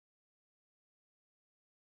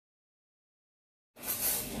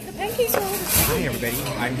Pancakes are Hi everybody,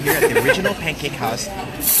 I'm here at the original Pancake House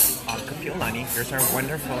on Kapiolani. Here's our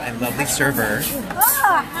wonderful and lovely server.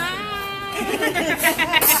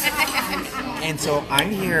 And so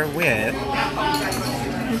I'm here with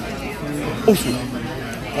Osu.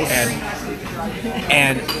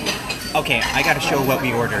 And okay, I gotta show what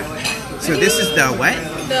we ordered. So this is the what?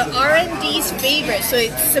 the R&D's favorite. So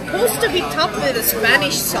it's supposed to be topped with a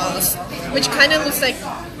Spanish sauce, which kind of looks like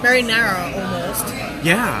marinara almost.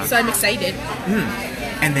 Yeah. So I'm excited.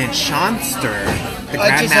 And then Seanster, the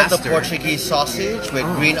I just have the Grandmaster. Portuguese sausage with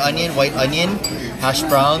green onion, white onion, hash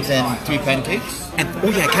browns, and 3 pancakes. And oh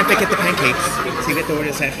yeah, I can't forget the pancakes. So you get to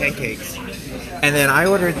order some pancakes. And then I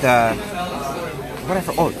ordered the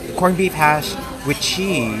whatever. Oh, corned beef hash with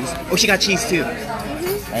cheese. Oh, she got cheese too.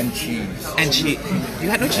 And cheese. And cheese. You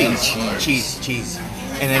got no cheese. Cheese.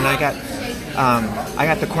 And then I got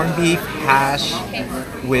the corned beef hash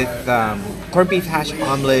with corned beef hash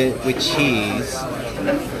omelet with cheese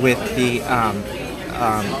with the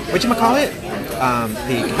whatchamacallit?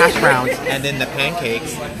 The hash browns and then the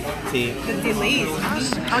pancakes. See. The delays.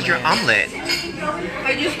 How's your omelet?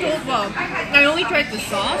 I just told Bob. I only tried the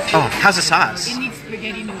sauce. Oh, how's the sauce? It needs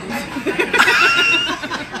spaghetti noodles.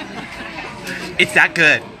 It's that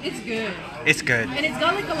good. It's good. It's good. And it's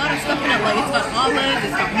got like a lot of stuff in it. Like it's got olives,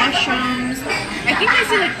 it's got mushrooms. I think I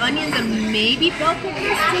see like onions and maybe bell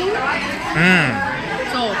peppers too.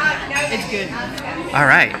 So it's good. All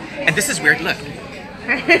right. And this is weird. Look.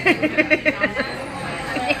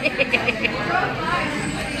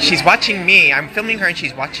 She's watching me. I'm filming her and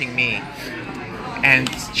she's watching me. And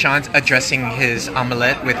Sean's addressing his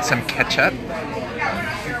omelette with some ketchup.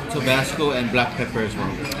 Tabasco and black pepper as well.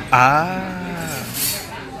 Ah.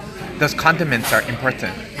 Those condiments are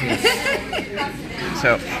important.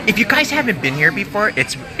 So, if you guys haven't been here before,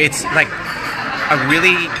 it's like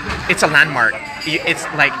it's a landmark. It's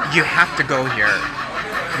like you have to go here.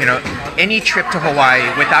 You know, any trip to Hawaii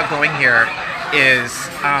without going here is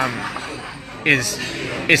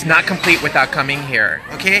not complete without coming here.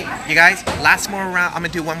 Okay, you guys, last more round. I'm gonna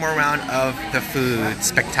do one more round of the food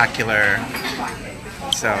spectacular.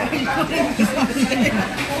 So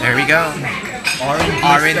there we go.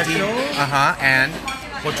 R&D. And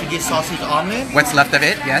Portuguese sausage omelet. what's left of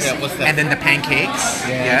it? Yes. Yeah, what's left? And then the pancakes.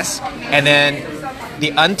 Yes. And then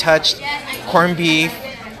the untouched corned beef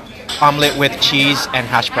omelet with cheese and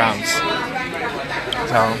hash browns.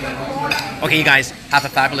 So, okay, you guys, have a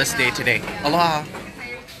fabulous day today. Aloha.